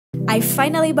I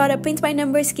finally bought a paint by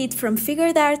numbers kit from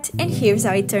Figured Art, and here's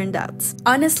how it turned out.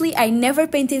 Honestly, I never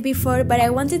painted before, but I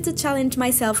wanted to challenge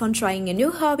myself on trying a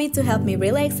new hobby to help me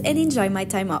relax and enjoy my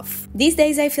time off. These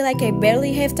days I feel like I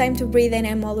barely have time to breathe and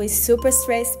I'm always super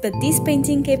stressed, but this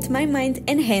painting kept my mind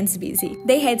and hands busy.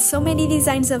 They had so many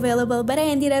designs available, but I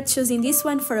ended up choosing this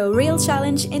one for a real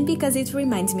challenge and because it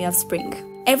reminds me of spring.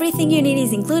 Everything you need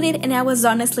is included and I was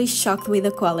honestly shocked with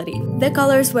the quality. The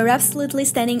colors were absolutely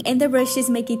stunning and the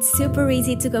brushes make it super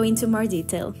easy to go into more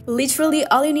detail. Literally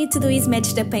all you need to do is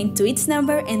match the paint to its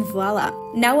number and voila!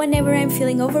 Now whenever I'm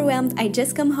feeling overwhelmed, I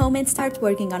just come home and start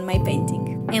working on my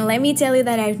painting. And let me tell you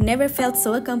that I've never felt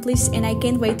so accomplished and I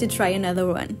can't wait to try another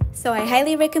one. So I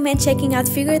highly recommend checking out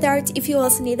Figured Art if you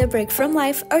also need a break from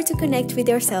life or to connect with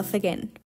yourself again.